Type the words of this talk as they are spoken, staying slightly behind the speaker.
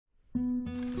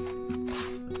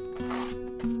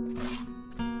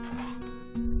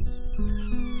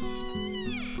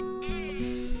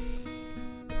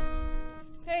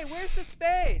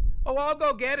all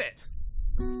go get it.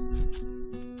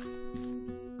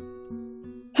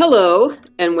 Hello,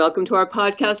 and welcome to our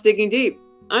podcast, Digging Deep.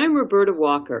 I'm Roberta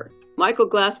Walker. Michael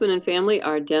Glassman and family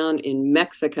are down in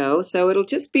Mexico, so it'll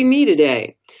just be me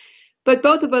today. But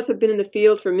both of us have been in the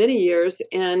field for many years,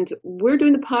 and we're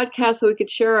doing the podcast so we could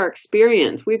share our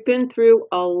experience. We've been through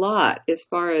a lot as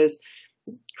far as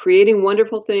creating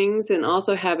wonderful things and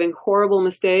also having horrible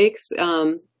mistakes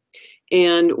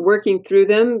and working through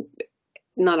them.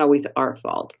 Not always our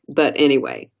fault, but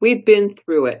anyway, we've been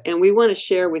through it, and we want to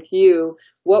share with you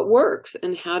what works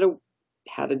and how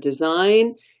to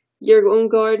design your own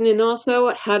garden and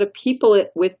also how to people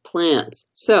it with plants.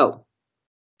 So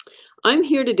I'm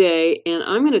here today, and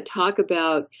I'm going to talk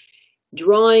about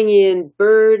drawing in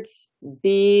birds,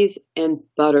 bees, and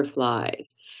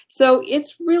butterflies. So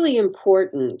it's really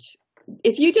important.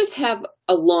 If you just have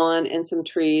a lawn and some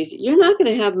trees, you're not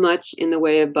going to have much in the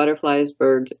way of butterflies,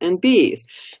 birds, and bees.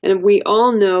 And we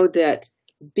all know that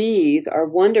bees are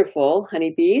wonderful,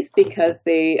 honeybees, because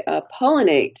they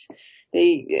pollinate.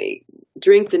 They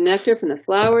drink the nectar from the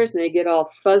flowers, and they get all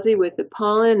fuzzy with the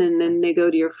pollen, and then they go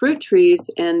to your fruit trees,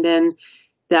 and then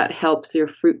that helps your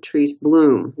fruit trees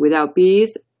bloom. Without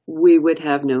bees, we would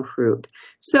have no fruit.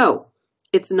 So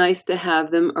it's nice to have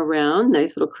them around,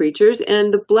 nice little creatures.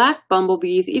 And the black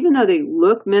bumblebees, even though they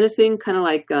look menacing, kind of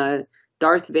like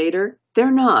Darth Vader,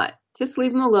 they're not. Just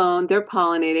leave them alone. They're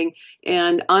pollinating.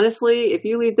 And honestly, if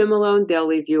you leave them alone, they'll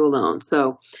leave you alone.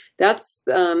 So that's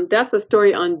the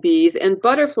story on bees. And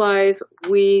butterflies,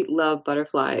 we love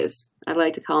butterflies. I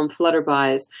like to call them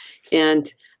flutterbys. And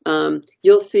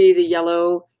you'll see the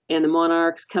yellow and the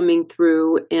monarchs coming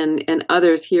through and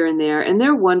others here and there. And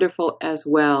they're wonderful as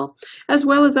well as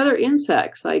other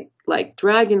insects like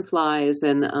dragonflies.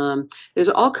 And there's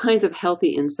all kinds of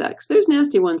healthy insects. There's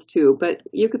nasty ones too, but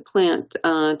you could plant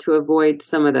to avoid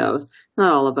some of those,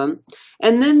 not all of them.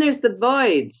 And then there's the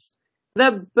boids,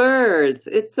 the birds.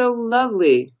 It's so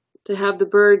lovely to have the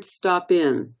birds stop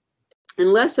in.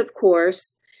 Unless, of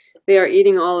course, they are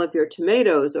eating all of your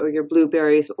tomatoes or your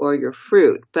blueberries or your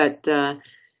fruit. But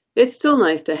it's still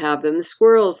nice to have them. The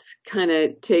squirrels kind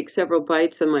of take several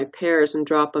bites of my pears and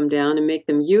drop them down and make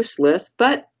them useless,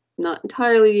 but not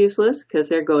entirely useless because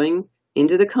they're going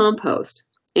into the compost.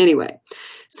 Anyway,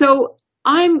 so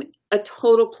I'm a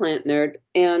total plant nerd,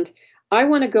 and I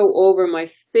want to go over my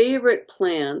favorite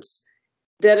plants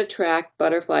that attract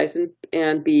butterflies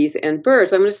and bees and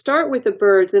birds. I'm going to start with the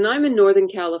birds, and I'm in Northern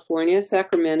California,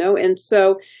 Sacramento, and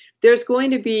so there's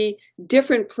going to be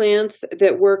different plants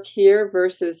that work here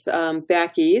versus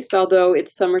back east, although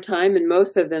it's summertime and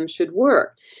most of them should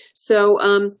work. So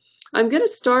I'm going to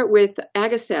start with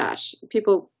agasash.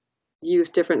 People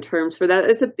use different terms for that.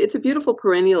 It's a beautiful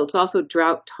perennial. It's also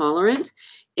drought tolerant,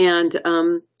 and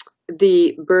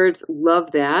the birds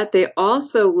love that. They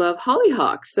also love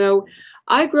hollyhocks. So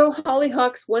I grow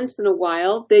hollyhocks once in a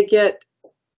while. They get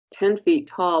 10 feet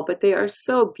tall, but they are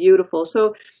so beautiful.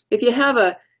 So if you have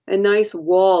a nice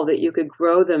wall that you could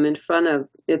grow them in front of,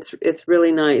 it's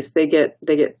really nice. They get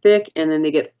thick, and then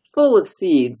they get full of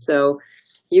seeds. So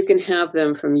you can have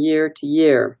them from year to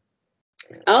year.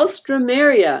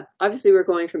 Alstroemeria. Obviously, we're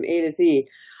going from A to Z.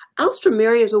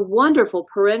 Alstroemeria is a wonderful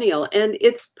perennial, and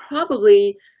it's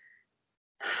probably,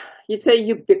 you'd say,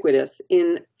 ubiquitous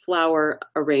in flower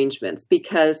arrangements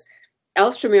because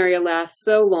Alstroemeria lasts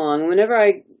so long.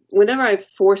 Whenever I'm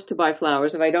forced to buy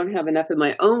flowers, if I don't have enough in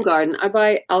my own garden, I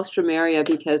buy Alstroemeria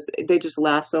because they just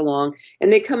last so long,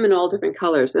 and they come in all different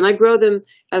colors. And I grow them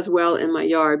as well in my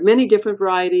yard. Many different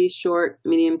varieties, short,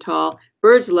 medium, tall.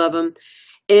 Birds love them.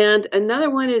 And another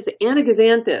one is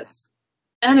Anaxanthus.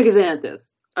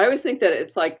 Anaxanthus. I always think that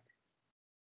it's like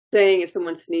saying if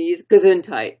someone sneezed,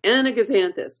 Gesundheit.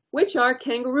 Anaxanthus, which are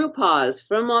kangaroo paws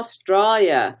from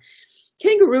Australia.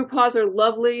 Kangaroo paws are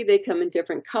lovely. They come in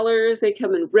different colors. They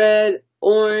come in red,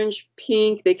 orange,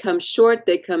 pink. They come short.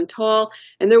 They come tall.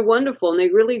 And they're wonderful. And they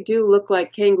really do look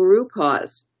like kangaroo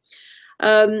paws.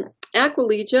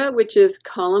 Aquilegia, which is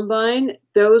columbine,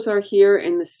 those are here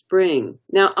in the spring.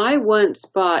 Now, I once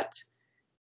bought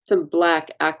some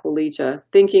black Aquilegia,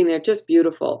 thinking they're just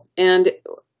beautiful. And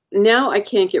now I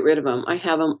can't get rid of them. I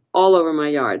have them all over my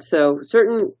yard. So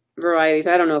certain varieties,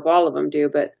 I don't know if all of them do,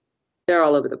 but they're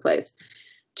all over the place.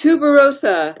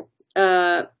 Tuberosa.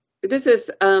 This is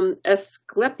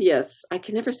Asclepias. I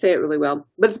can never say it really well,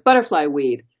 but it's butterfly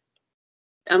weed.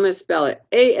 I'm going to spell it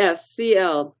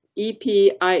Asclepias.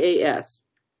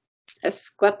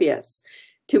 Asclepias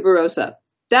tuberosa.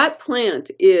 That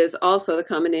plant is also the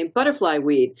common name butterfly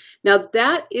weed. Now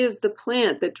that is the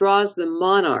plant that draws the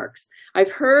monarchs.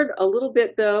 I've heard a little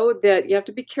bit though that you have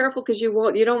to be careful because you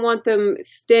don't want them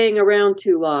staying around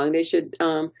too long. They should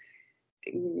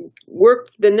work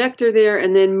the nectar there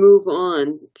and then move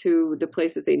on to the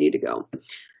places they need to go.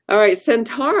 All right,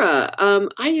 Centara.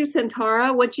 I use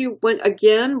Centara.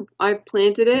 Again, I've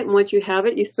planted it, and once you have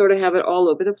it, you sort of have it all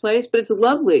over the place, but it's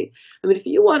lovely. I mean, if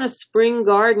you want a spring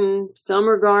garden,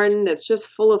 summer garden that's just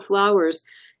full of flowers,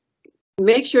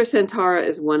 make sure Centara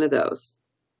is one of those.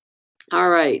 All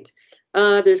right,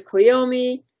 there's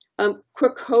Cleome,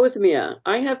 Crocosmia.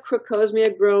 I have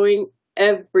Crocosmia growing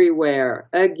everywhere.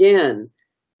 Again,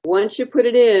 once you put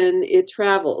it in, it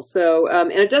travels. So,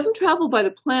 and it doesn't travel by the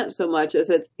plant so much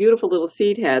as its beautiful little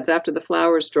seed heads after the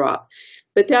flowers drop.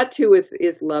 But that too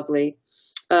is lovely.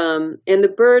 And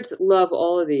the birds love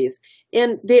all of these.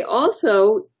 And they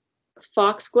also,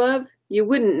 foxglove, you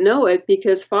wouldn't know it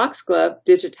because foxglove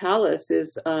digitalis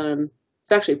is,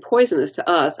 it's actually poisonous to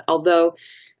us, although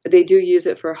they do use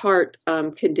it for heart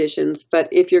conditions. But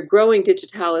if you're growing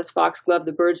digitalis, foxglove,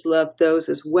 the birds love those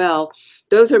as well.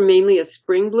 Those are mainly a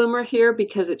spring bloomer here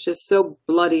because it's just so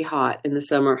bloody hot in the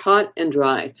summer, hot and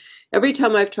dry. Every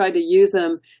time I've tried to use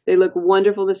them, they look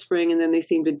wonderful in the spring and then they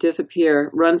seem to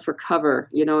disappear, run for cover,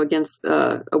 against,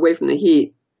 away from the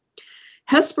heat.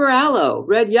 Hesperaloe,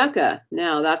 red yucca.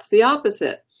 Now that's the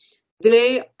opposite.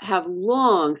 They have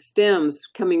long stems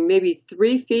coming maybe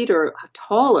 3 feet or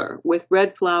taller with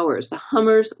red flowers. The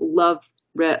hummers love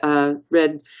red,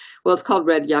 it's called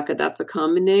red yucca. That's a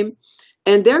common name.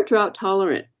 And they're drought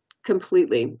tolerant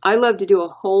completely. I love to do a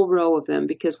whole row of them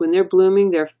because when they're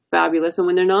blooming, they're fabulous. And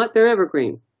when they're not, they're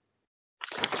evergreen.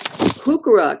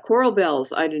 Heuchera, coral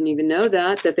bells. I didn't even know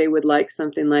that they would like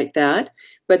something like that,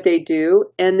 but they do.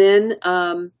 And then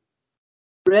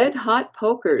red hot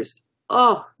pokers.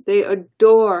 Oh, they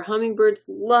adore. Hummingbirds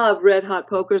love red hot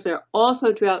pokers. They're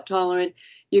also drought tolerant.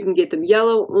 You can get them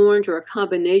yellow, orange, or a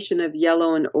combination of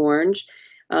yellow and orange,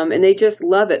 and they just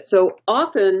love it. So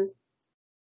often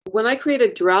when I create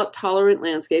a drought tolerant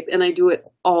landscape, and I do it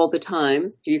all the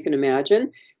time, you can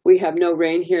imagine, we have no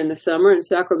rain here in the summer in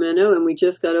Sacramento, and we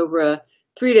just got over a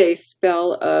 3-day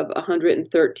spell of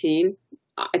 113.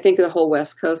 I think the whole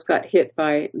West Coast got hit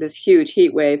by this huge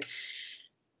heat wave.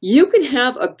 You can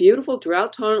have a beautiful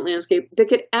drought-tolerant landscape that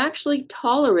could actually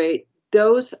tolerate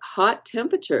those hot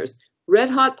temperatures.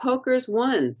 Red hot poker is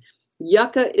one.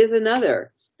 Yucca is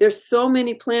another. There's so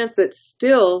many plants that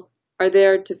still are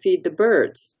there to feed the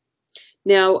birds.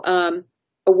 Now, a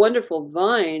wonderful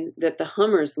vine that the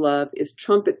hummers love is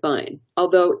trumpet vine,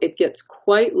 although it gets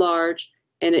quite large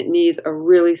and it needs a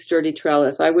really sturdy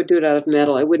trellis. I would do it out of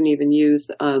metal. I wouldn't even use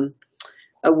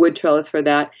a wood trellis for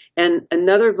that. And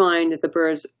another vine that the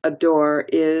birds adore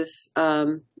is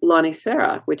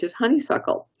Lonicera, which is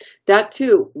honeysuckle. That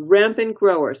too, rampant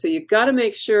grower. So you've got to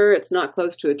make sure it's not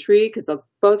close to a tree because they'll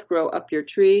both grow up your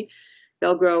tree.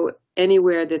 They'll grow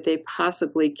anywhere that they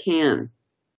possibly can.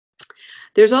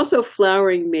 There's also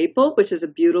flowering maple, which is a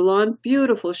butylon,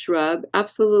 beautiful shrub,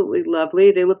 absolutely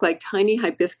lovely. They look like tiny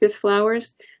hibiscus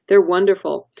flowers. They're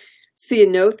wonderful.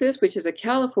 Ceanothus, which is a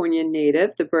California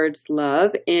native, the birds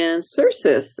love, and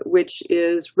Cercis, which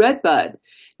is redbud.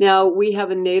 Now, we have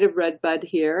a native redbud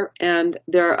here, and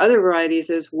there are other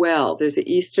varieties as well. There's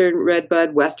the eastern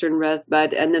redbud, western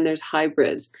redbud, and then there's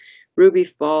hybrids, Ruby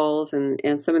Falls,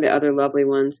 and some of the other lovely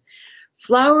ones.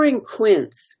 Flowering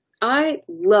quince. I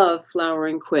love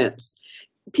flowering quince.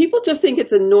 People just think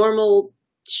it's a normal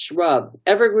shrub,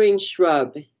 evergreen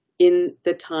shrub, in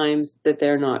the times that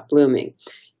they're not blooming.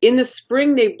 In the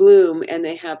spring, they bloom and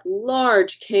they have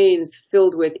large canes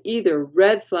filled with either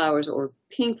red flowers or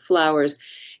pink flowers.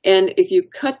 And if you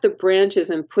cut the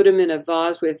branches and put them in a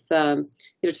vase with,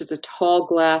 just a tall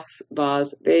glass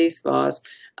vase, vase,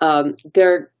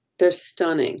 they're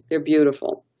stunning. They're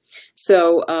beautiful.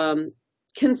 So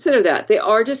consider that. They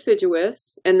are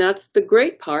deciduous, and that's the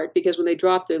great part because when they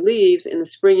drop their leaves in the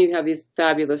spring, you have these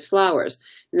fabulous flowers.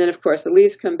 And then, of course, the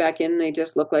leaves come back in and they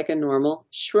just look like a normal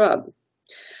shrub.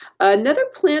 Another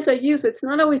plant I use, it's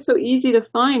not always so easy to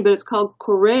find, but it's called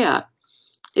Correa.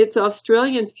 It's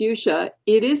Australian fuchsia.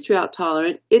 It is drought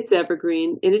tolerant. It's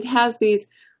evergreen, and it has these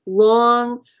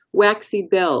long, waxy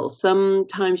bells.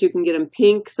 Sometimes you can get them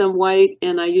pink, some white,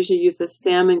 and I usually use the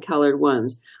salmon-colored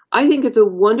ones. I think it's a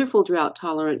wonderful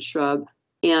drought-tolerant shrub,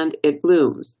 and it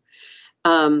blooms.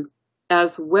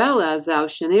 As well as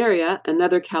Zauschneria,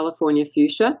 another California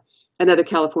fuchsia, another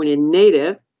California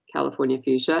native California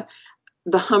fuchsia.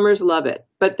 The hummers love it,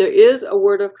 but there is a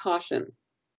word of caution.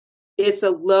 It's a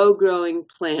low-growing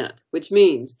plant, which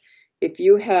means if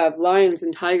you have lions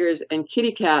and tigers and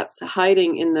kitty cats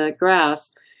hiding in the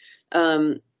grass,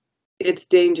 it's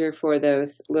danger for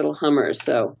those little hummers.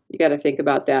 So you got to think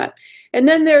about that. And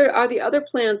then there are the other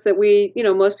plants that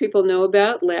most people know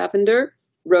about: lavender,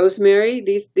 rosemary.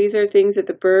 These are things that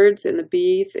the birds and the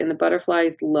bees and the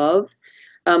butterflies love.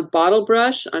 Bottle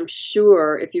brush, I'm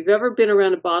sure if you've ever been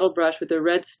around a bottle brush with the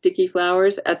red sticky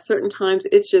flowers, at certain times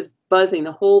it's just buzzing.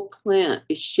 The whole plant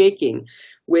is shaking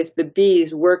with the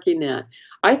bees working that.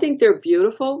 I think they're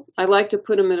beautiful. I like to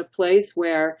put them in a place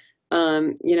where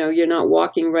you're not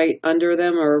walking right under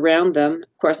them or around them.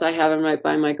 Of course, I have them right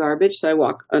by my garbage, so I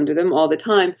walk under them all the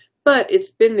time. But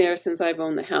it's been there since I've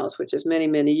owned the house, which is many,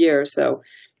 many years. So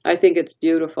I think it's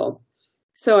beautiful.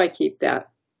 So I keep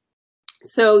that.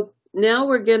 So now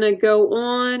we're going to go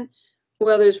on.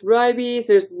 Well, there's ribes,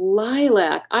 there's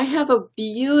lilac. I have a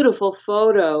beautiful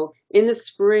photo in the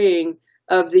spring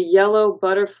of the yellow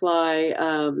butterfly,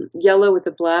 yellow with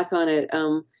the black on it,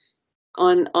 on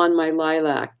my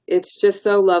lilac. It's just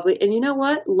so lovely. And you know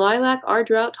what? Lilac are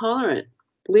drought tolerant,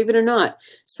 believe it or not.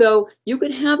 So you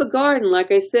can have a garden,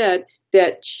 like I said,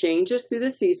 that changes through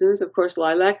the seasons. Of course,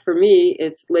 lilac for me,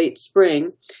 it's late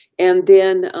spring. And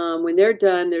then when they're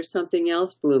done, there's something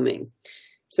else blooming.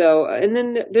 So, and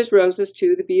then there's roses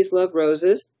too. The bees love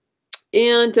roses.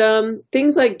 And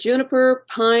things like juniper,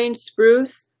 pine,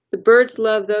 spruce, the birds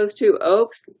love those too.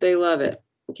 Oaks, they love it.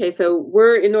 Okay, so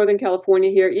we're in Northern California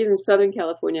here, even Southern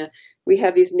California. We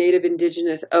have these native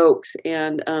indigenous oaks,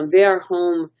 and they are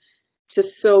home to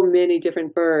so many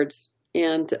different birds.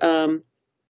 And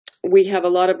we have a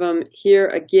lot of them here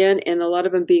again, and a lot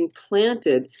of them being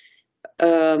planted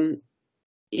I've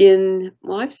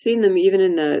seen them even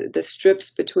in the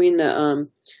strips between the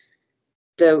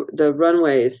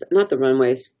runways, not the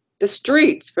runways, the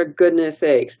streets, for goodness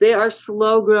sakes. They are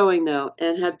slow growing though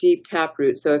and have deep tap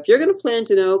roots. So if you're going to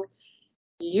plant an oak,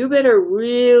 you better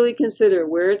really consider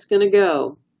where it's going to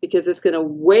go, because it's going to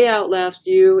way outlast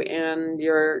you and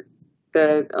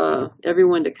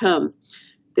everyone to come.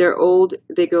 They're old,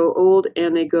 they go old,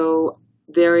 and they go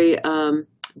very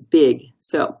big.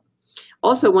 So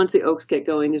also, once the oaks get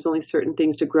going, there's only certain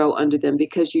things to grow under them,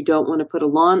 because you don't want to put a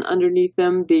lawn underneath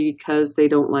them because they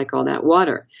don't like all that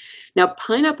water. Now,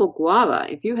 pineapple guava,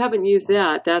 if you haven't used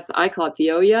that, I call it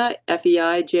Feioia,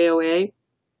 Feijoa.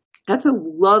 That's a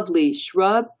lovely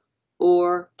shrub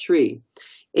or tree.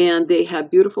 And they have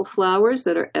beautiful flowers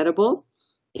that are edible,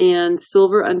 and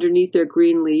silver underneath their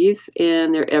green leaves,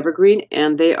 and they're evergreen,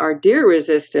 and they are deer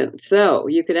resistant. So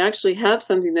you can actually have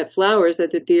something that flowers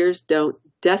that the deers don't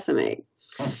decimate.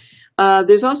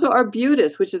 There's also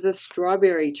arbutus, which is a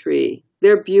strawberry tree.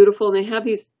 They're beautiful, and they have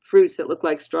these fruits that look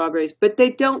like strawberries, but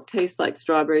they don't taste like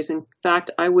strawberries. In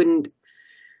fact, I wouldn't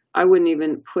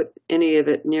even put any of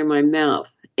it near my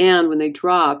mouth. And when they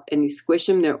drop and you squish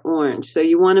them, they're orange. So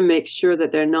you want to make sure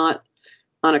that they're not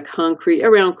on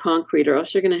around concrete, or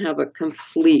else you're going to have a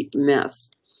complete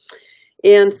mess.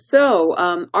 And so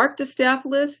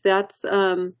Arctostaphylos,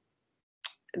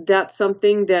 that's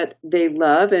something that they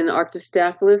love. And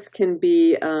Arctostaphylos can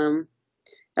be,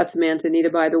 that's manzanita,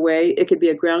 by the way. It could be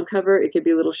a ground cover, it could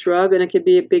be a little shrub, and it could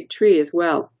be a big tree as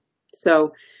well.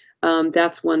 So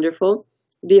that's wonderful.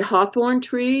 The hawthorn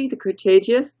tree, the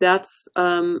crataceous, that's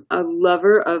a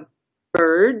lover of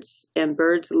birds, and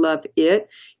birds love it.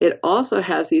 It also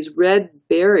has these red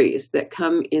berries that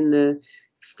come in the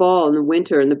fall and the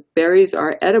winter, and the berries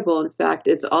are edible. In fact,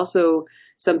 it's also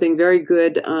something very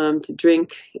good to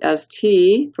drink as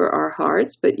tea for our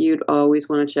hearts, but you'd always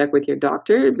want to check with your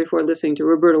doctor before listening to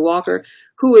Roberta Walker,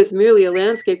 who is merely a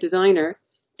landscape designer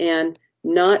and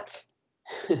not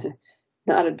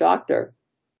not a doctor.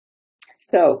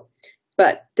 So,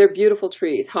 but they're beautiful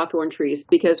trees, hawthorn trees,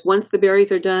 because once the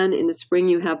berries are done in the spring,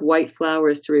 you have white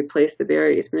flowers to replace the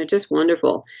berries, and they're just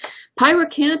wonderful.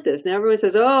 Pyracanthus. Now everyone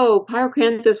says, oh,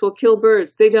 pyracanthus will kill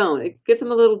birds. They don't. It gets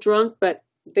them a little drunk, but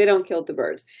they don't kill the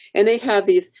birds. And they have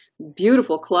these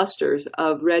beautiful clusters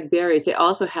of red berries. They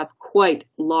also have quite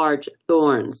large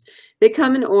thorns. They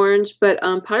come in orange, but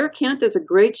pyracanthus is a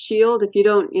great shield. If you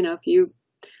don't, if you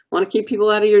want to keep people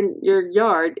out of your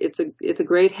yard, it's a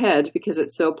great hedge because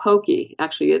it's so pokey.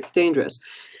 Actually, it's dangerous.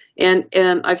 And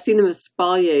I've seen them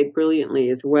espalier brilliantly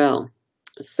as well.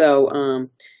 So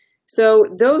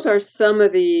those are some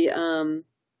of the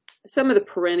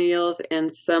perennials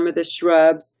and some of the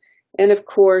shrubs. And of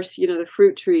course, the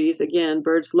fruit trees, again,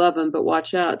 birds love them, but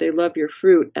watch out, they love your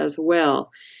fruit as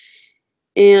well.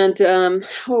 And,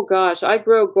 oh gosh, I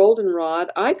grow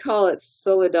goldenrod. I call it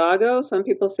solidago. Some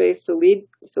people say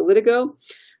solidago.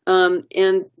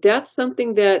 And that's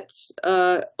something that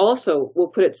also will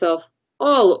put itself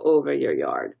all over your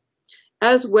yard,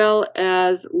 as well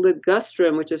as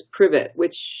ligustrum, which is privet,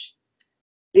 which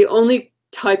the only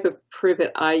type of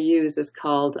privet I use is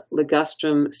called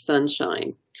Ligustrum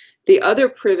Sunshine. The other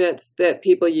privets that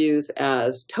people use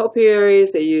as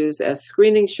topiaries, they use as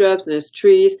screening shrubs and as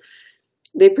trees,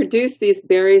 they produce these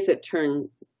berries that turn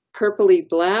purpley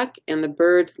black, and the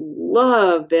birds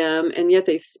love them, and yet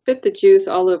they spit the juice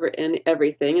all over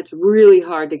everything. It's really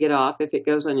hard to get off if it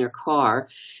goes on your car.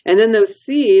 And then those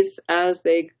seeds, as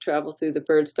they travel through the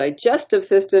bird's digestive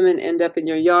system and end up in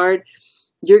your yard,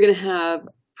 you're going to have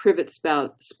privet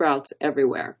sprouts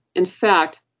everywhere. In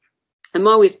fact, I'm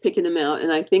always picking them out,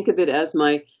 and I think of it as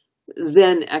my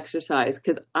Zen exercise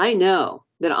because I know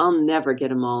that I'll never get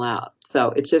them all out. So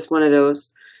it's just one of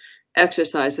those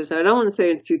exercises. I don't want to say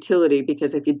it's futility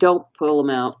because if you don't pull them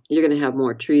out, you're going to have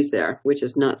more trees there, which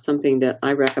is not something that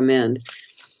I recommend.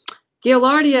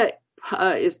 Gaillardia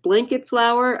is blanket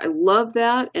flower. I love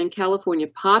that. And California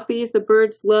poppies the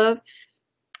birds love.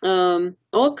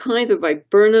 All kinds of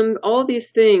viburnum, all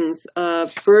these things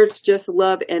birds just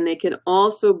love, and they can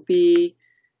also be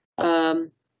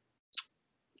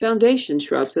foundation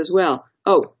shrubs as well.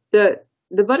 Oh,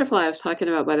 the butterfly I was talking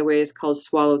about, by the way, is called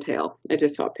swallowtail. I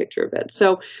just saw a picture of it.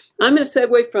 So I'm going to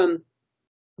segue from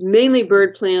mainly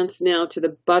bird plants now to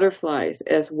the butterflies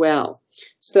as well.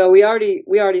 So we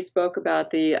already spoke about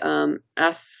the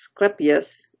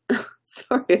Asclepias.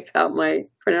 Sorry about my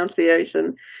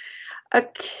pronunciation.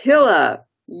 Aquila,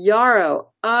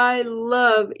 yarrow. I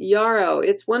love yarrow.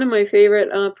 It's one of my favorite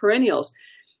perennials.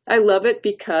 I love it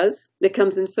because it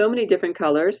comes in so many different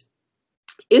colors.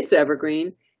 It's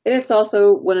evergreen. And it's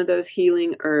also one of those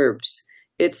healing herbs.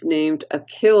 It's named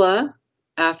Aquila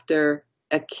after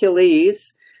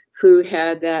Achilles, who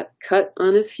had that cut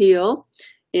on his heel.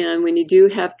 And when you do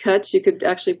have cuts, you could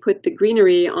actually put the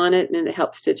greenery on it and it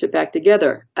helps stitch it back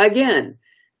together. Again,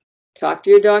 talk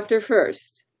to your doctor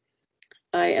first.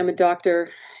 I am a doctor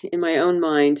in my own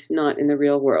mind, not in the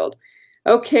real world.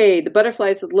 Okay, the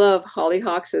butterflies love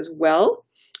hollyhocks as well.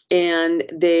 And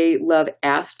they love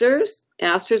asters.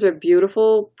 Asters are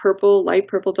beautiful, purple, light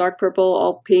purple, dark purple,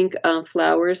 all pink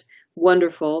flowers,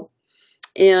 wonderful.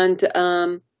 And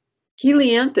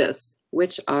helianthus,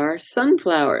 which are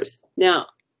sunflowers. Now,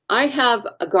 I have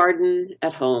a garden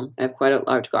at home. I have quite a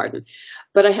large garden.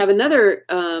 But I have another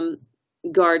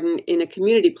garden in a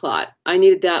community plot. I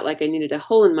needed that like I needed a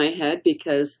hole in my head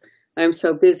because I'm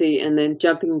so busy, and then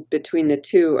jumping between the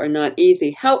two are not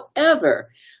easy. However,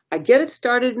 I get it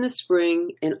started in the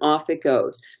spring and off it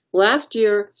goes. Last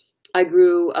year, I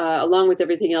grew, along with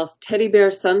everything else, teddy bear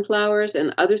sunflowers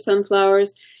and other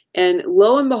sunflowers. And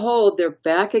lo and behold, they're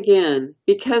back again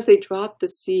because they dropped the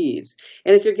seeds.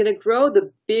 And if you're going to grow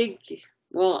the big,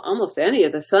 well, almost any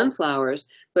of the sunflowers,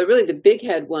 but really the big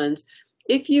head ones,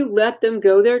 if you let them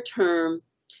go their term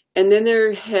and then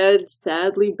their heads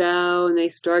sadly bow and they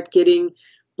start getting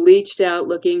bleached out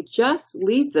looking, just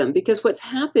leave them, because what's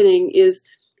happening is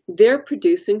they're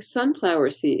producing sunflower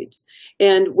seeds.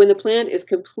 And when the plant is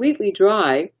completely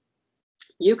dry,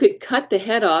 you could cut the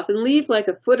head off and leave like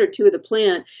a foot or two of the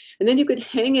plant, and then you could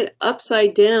hang it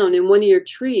upside down in one of your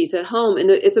trees at home, and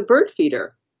it's a bird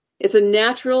feeder. It's a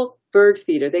natural bird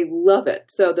feeder. They love it.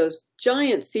 So those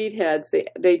giant seed heads,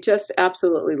 they just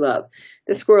absolutely love.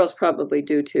 The squirrels probably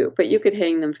do too, but you could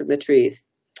hang them from the trees.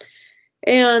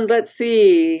 And let's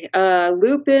see,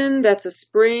 lupin, that's a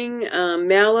spring,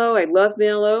 mallow, I love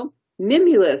mallow.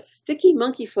 Mimulus, sticky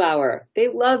monkey flower, they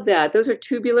love that. Those are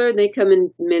tubular, and they come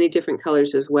in many different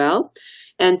colors as well.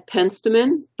 And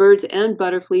penstemon, birds and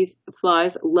butterflies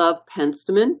love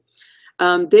penstemon.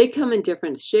 They come in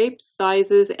different shapes,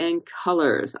 sizes, and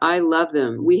colors. I love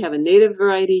them. We have a native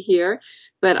variety here,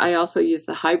 but I also use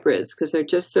the hybrids because they're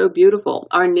just so beautiful.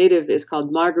 Our native is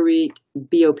called Marguerite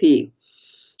BOP.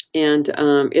 And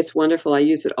it's wonderful. I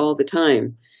use it all the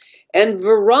time. And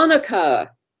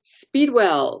Veronica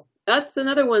Speedwell, that's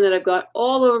another one that I've got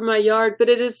all over my yard, but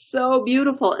it is so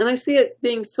beautiful. And I see it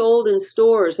being sold in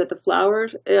stores at the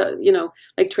flowers,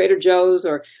 like Trader Joe's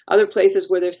or other places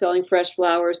where they're selling fresh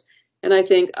flowers. And I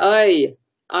think, do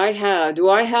I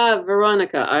have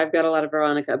Veronica? I've got a lot of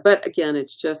Veronica. But again,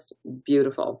 it's just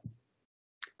beautiful.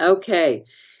 Okay.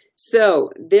 So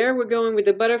there we're going with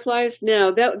the butterflies. Now,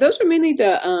 those are mainly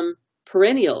the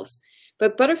perennials,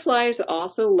 but butterflies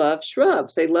also love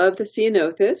shrubs. They love the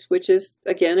ceanothus, which is,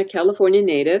 again, a California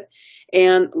native,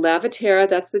 and Lavatera,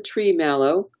 that's the tree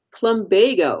mallow,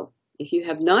 plumbago. If you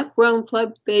have not grown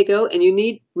plumbago, and you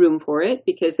need room for it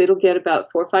because it'll get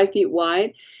about 4 or 5 feet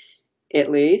wide, at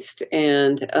least,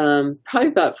 and probably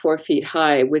about 4 feet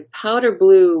high with powder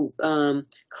blue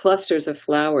clusters of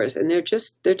flowers, and they're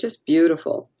just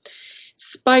beautiful.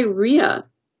 Spirea.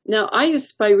 Now, I use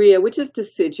Spirea, which is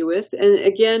deciduous, and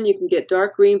again, you can get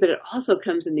dark green, but it also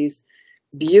comes in these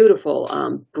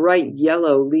beautiful, bright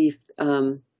yellow leaf,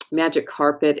 magic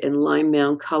carpet and lime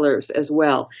mound colors as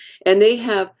well. And they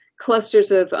have clusters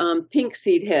of pink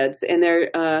seed heads and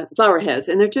they're flower heads,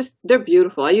 and they're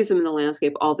beautiful. I use them in the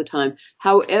landscape all the time.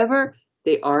 However,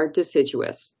 they are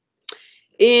deciduous.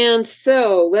 And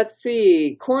so let's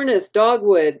see, cornus,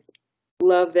 dogwood,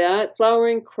 love that.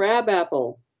 Flowering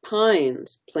crabapple,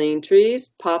 pines, plane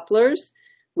trees, poplars.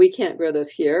 We can't grow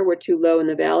those here. We're too low in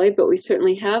the valley, but we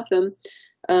certainly have them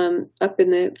up in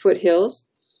the foothills.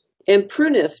 And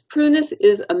prunus. Prunus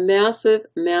is a massive,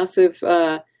 massive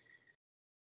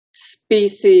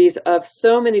species of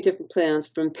so many different plants,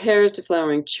 from pears to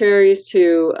flowering cherries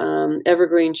to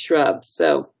evergreen shrubs.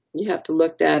 So you have to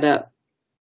look that up.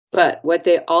 But what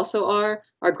they also are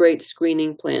great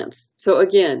screening plants. So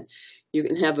again, you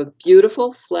can have a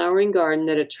beautiful flowering garden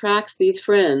that attracts these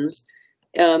friends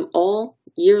all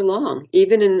year long,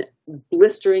 even in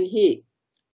blistering heat.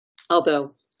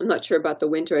 Although I'm not sure about the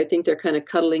winter. I think they're kind of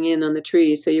cuddling in on the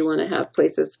trees, so you want to have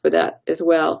places for that as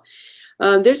well.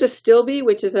 There's a stilbe,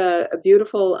 which is a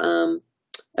beautiful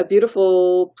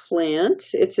plant.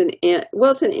 It's an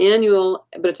annual,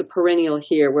 but it's a perennial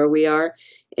here where we are,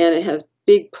 and it has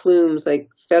big plumes, like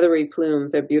feathery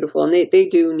plumes. They're beautiful, and they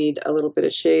do need a little bit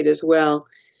of shade as well.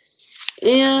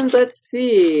 And let's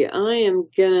see, I am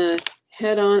gonna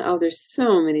head on. Oh, there's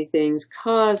so many things: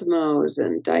 cosmos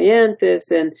and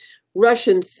dianthus and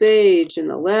Russian sage and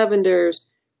the lavenders.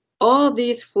 All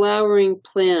these flowering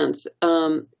plants,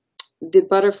 the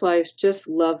butterflies just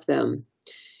love them.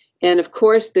 And of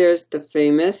course, there's the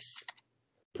famous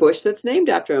bush that's named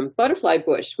after him, butterfly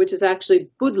bush, which is actually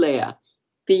Buddleia,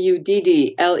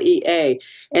 Buddlea.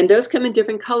 And those come in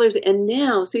different colors. And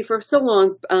now, see, for so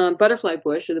long, butterfly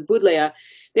bush, or the Buddleia,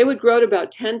 they would grow to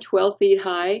about 10, 12 feet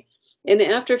high. And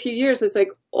after a few years, it's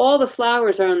like all the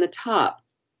flowers are on the top.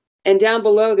 And down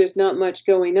below, there's not much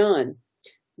going on.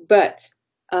 But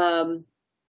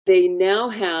they now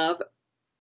have,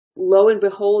 lo and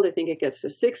behold, I think it gets to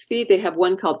 6 feet. They have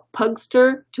one called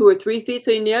Pugster, 2 or 3 feet.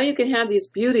 So now you can have these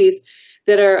beauties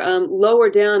that are lower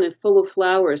down and full of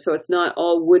flowers. So it's not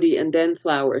all woody and then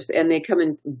flowers. And they come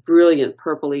in brilliant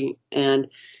purpley and,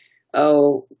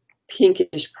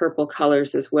 pinkish purple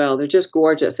colors as well. They're just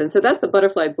gorgeous. And so that's the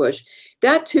butterfly bush.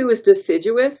 That too is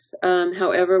deciduous.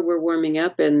 However, we're warming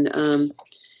up, and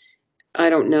I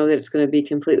don't know that it's going to be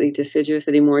completely deciduous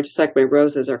anymore. Just like my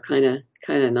roses are kind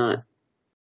of not.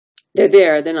 They're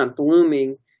there. They're not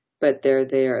blooming, but they're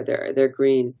there. They're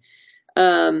green.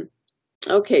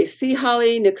 Okay, sea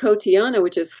holly nicotiana,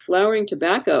 which is flowering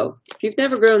tobacco. If you've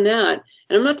never grown that,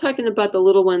 and I'm not talking about the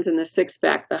little ones in the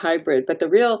 6-pack, the hybrid, but the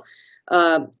real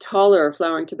taller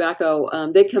flowering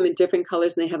tobacco, they come in different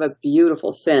colors and they have a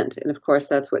beautiful scent. And of course,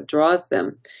 that's what draws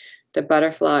them, the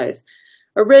butterflies.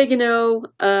 Oregano,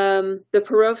 the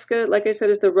Perovska, like I said,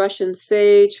 is the Russian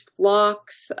sage,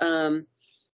 phlox,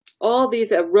 all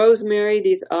these, rosemary,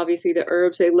 these obviously the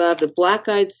herbs they love, the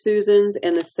black-eyed Susans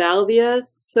and the salvias,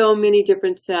 so many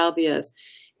different salvias.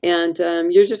 And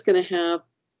you're just going to have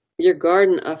your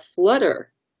garden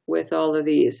aflutter with all of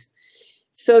these.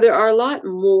 So there are a lot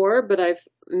more, but I've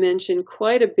mentioned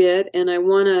quite a bit, and I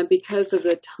want to, because of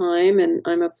the time, and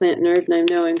I'm a plant nerd and I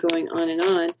know I'm going on and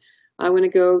on, I want to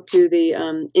go to the,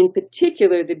 in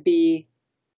particular, the bee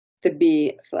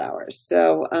flowers.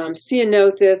 So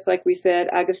ceanothus, like we said,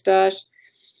 agastache.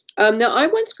 Now, I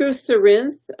once grew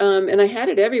cerinthe, and I had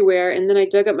it everywhere, and then I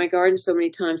dug up my garden so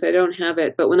many times I don't have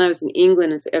it. But when I was in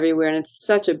England, it's everywhere, and it's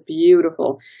such a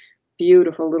beautiful,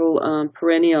 beautiful little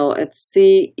perennial. It's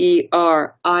Cerinthe,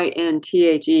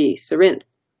 cerinthe.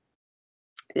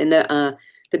 And the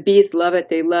bees love it.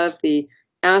 They love the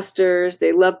asters.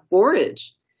 They love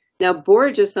borage. Now,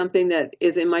 borage is something that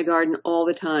is in my garden all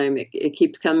the time. It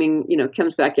keeps coming,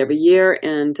 comes back every year.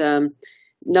 And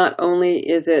not only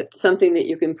is it something that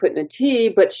you can put in a tea,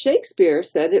 but Shakespeare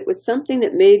said it was something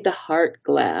that made the heart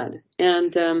glad.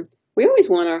 And we always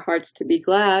want our hearts to be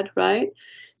glad, right?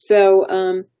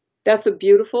 So that's a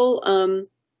beautiful,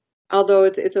 although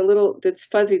it's a little, its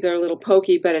fuzzies are a little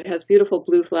pokey, but it has beautiful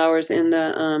blue flowers, and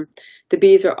the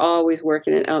bees are always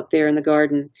working it out there in the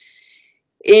garden.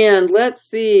 And let's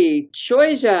see,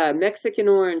 choya, Mexican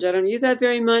orange. I don't use that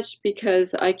very much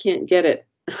because I can't get it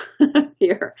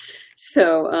here.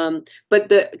 So, but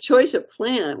the choya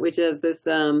plant, which is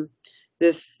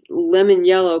this lemon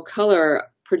yellow color,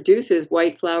 produces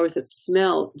white flowers that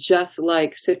smell just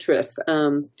like citrus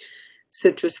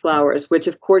flowers, which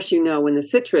of course when the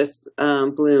citrus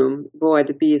bloom, boy,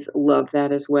 the bees love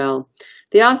that as well.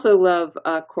 They also love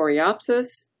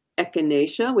Coreopsis,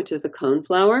 echinacea, which is the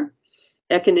coneflower.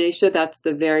 Echinacea, that's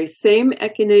the very same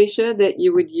echinacea that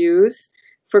you would use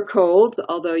for colds,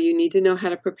 although you need to know how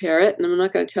to prepare it. And I'm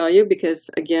not going to tell you because,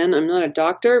 again, I'm not a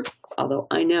doctor, although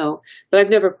I know, but I've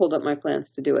never pulled up my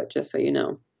plants to do it, just so you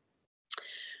know.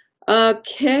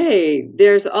 Okay,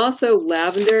 there's also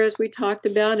lavender, as we talked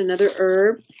about, another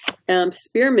herb.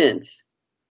 Spearmint.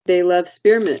 They love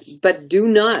spearmint, but do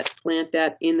not plant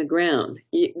that in the ground.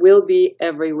 It will be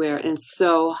everywhere and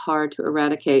so hard to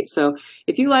eradicate. So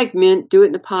if you like mint, do it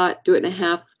in a pot, do it in a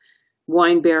half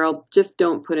wine barrel. Just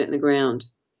don't put it in the ground.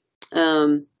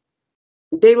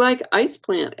 They like ice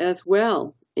plant as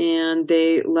well, and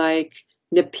they like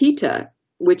nepeta,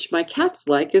 which my cats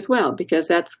like as well, because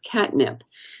that's catnip.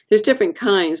 There's different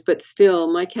kinds, but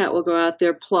still, my cat will go out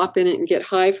there, plop in it, and get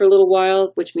high for a little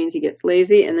while, which means he gets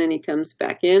lazy, and then he comes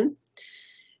back in.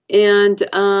 And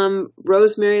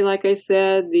rosemary, like I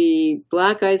said, the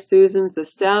black-eyed Susans, the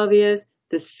salvias,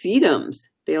 the sedums.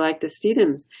 They like the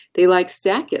sedums. They like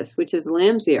stachys, which is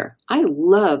lamb's ear. I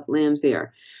love lamb's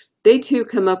ear. They, too,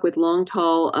 come up with long,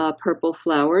 tall, purple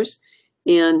flowers,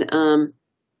 and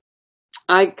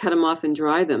I cut them off and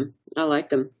dry them. I like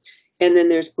them. And then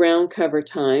there's ground cover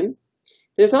thyme.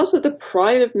 There's also the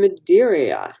Pride of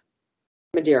Madeira.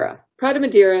 Pride of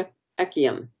Madeira,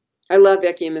 Echium. I love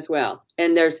Echium as well.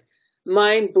 And there's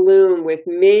mine bloom with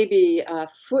maybe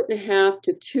 1.5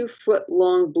 to 2 foot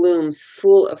long blooms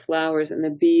full of flowers, and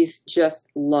the bees just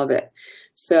love it.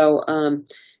 So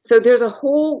there's a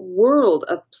whole world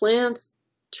of plants,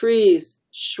 trees,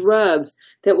 shrubs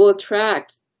that will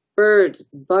attract birds,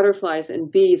 butterflies,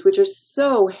 and bees, which are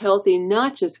so healthy,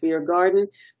 not just for your garden,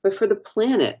 but for the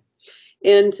planet.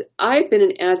 And I've been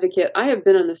an advocate. I have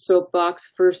been on the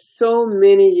soapbox for so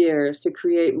many years to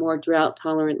create more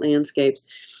drought-tolerant landscapes.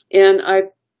 And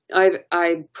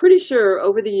I'm pretty sure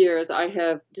over the years I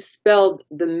have dispelled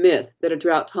the myth that a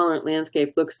drought-tolerant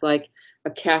landscape looks like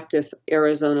a cactus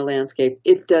Arizona landscape.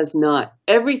 It does not.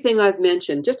 Everything I've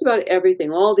mentioned, just about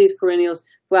everything, all these perennials,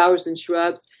 flowers, and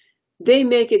shrubs, they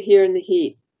make it here in the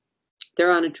heat.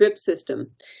 They're on a drip system.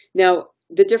 Now,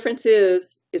 the difference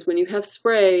is when you have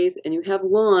sprays and you have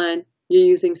lawn, you're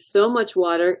using so much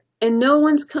water and no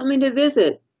one's coming to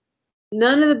visit.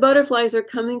 None of the butterflies are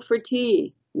coming for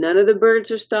tea. None of the birds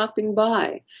are stopping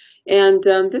by. And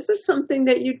this is something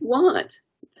that you'd want,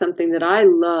 something that I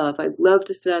love. I love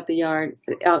to sit out in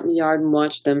the yard and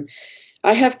watch them.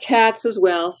 I have cats as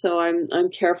well, so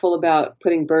I'm careful about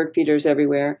putting bird feeders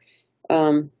everywhere.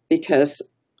 Because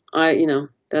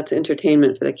that's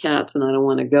entertainment for the cats and I don't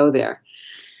want to go there.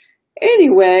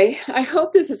 Anyway, I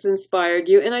hope this has inspired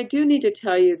you. And I do need to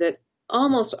tell you that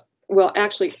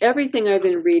actually everything I've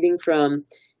been reading from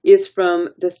is from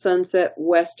the Sunset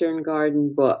Western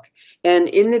Garden book. And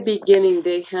in the beginning,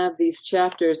 they have these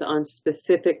chapters on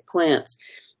specific plants.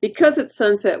 Because it's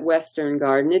Sunset Western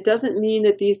Garden, it doesn't mean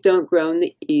that these don't grow in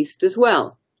the East as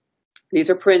well. These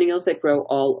are perennials that grow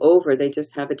all over. They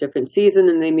just have a different season,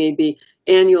 and they may be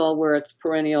annual where it's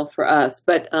perennial for us.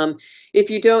 But if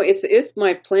you don't, it's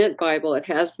my plant Bible. It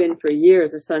has been for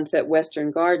years, the Sunset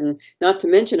Western Garden. Not to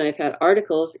mention, I've had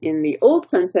articles in the old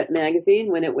Sunset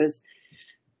magazine when it was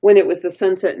the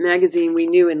Sunset magazine we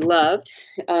knew and loved.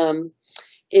 I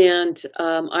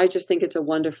just think it's a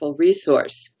wonderful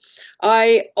resource.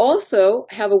 I also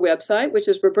have a website, which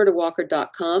is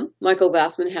robertawalker.com. Michael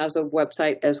Glassman has a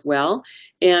website as well.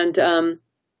 And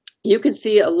you can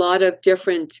see a lot of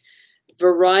different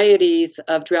varieties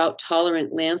of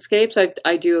drought-tolerant landscapes.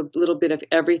 I do a little bit of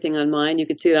everything on mine. You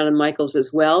can see it on Michael's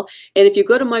as well. And if you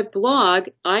go to my blog,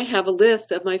 I have a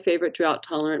list of my favorite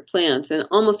drought-tolerant plants. And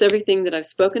almost everything that I've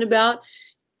spoken about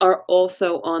are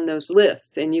also on those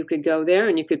lists. And you could go there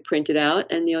and you could print it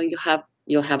out, and you'll have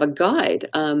a guide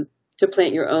to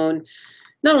plant your own,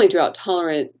 not only drought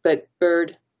tolerant, but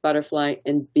bird, butterfly,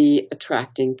 and bee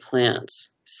attracting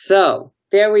plants. So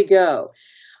there we go.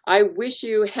 I wish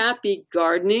you happy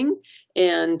gardening.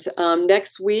 And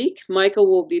next week, Michael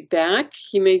will be back.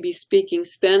 He may be speaking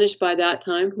Spanish by that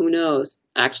time. Who knows?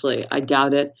 Actually, I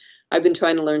doubt it. I've been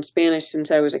trying to learn Spanish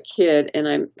since I was a kid, and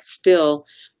it's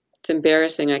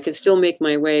embarrassing. I can still make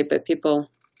my way, but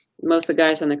most of the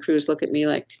guys on the cruise look at me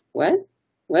like, what?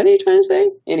 What are you trying to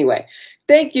say? Anyway,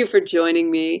 thank you for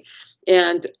joining me.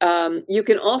 And you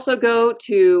can also go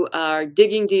to our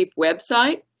Digging Deep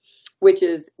website, which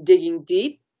is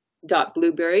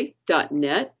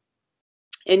diggingdeep.blueberry.net.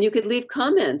 And you could leave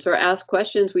comments or ask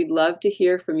questions. We'd love to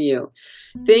hear from you.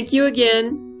 Thank you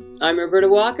again. I'm Roberta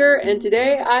Walker, and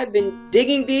today I've been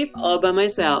digging deep all by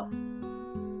myself.